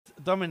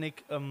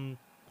Dominik,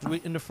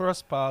 in the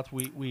first part,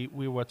 we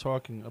were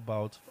talking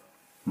about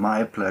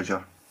My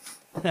pleasure.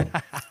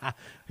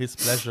 his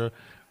pleasure.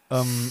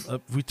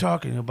 We're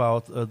talking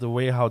about the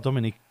way how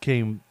Dominik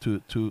came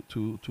to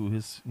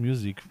his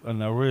music,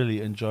 and I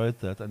really enjoyed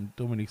that. And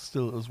Dominik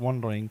still is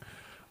wondering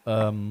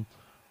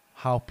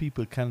how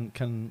people can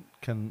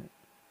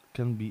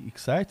be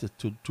excited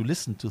to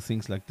listen to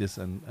things like this.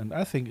 And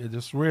I think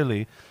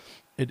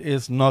it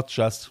is not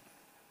just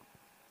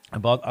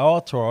about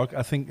our talk.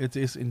 I think it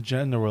is in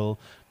general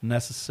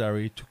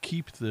necessary to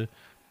keep the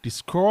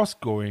discourse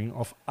going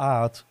of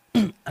art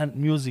and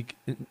music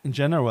in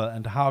general,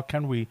 and how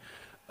can we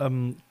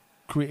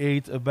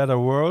create a better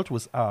world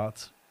with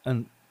art,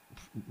 and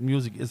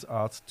music is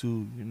art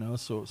too,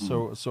 so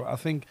I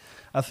think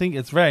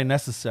it's very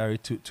necessary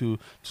to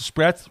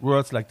spread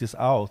words like this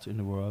out in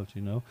the world,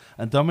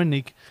 and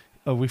Dominik,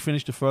 we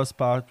finished the first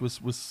part with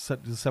the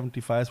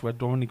 75s, where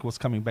Dominik was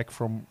coming back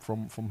from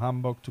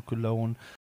Hamburg to Cologne,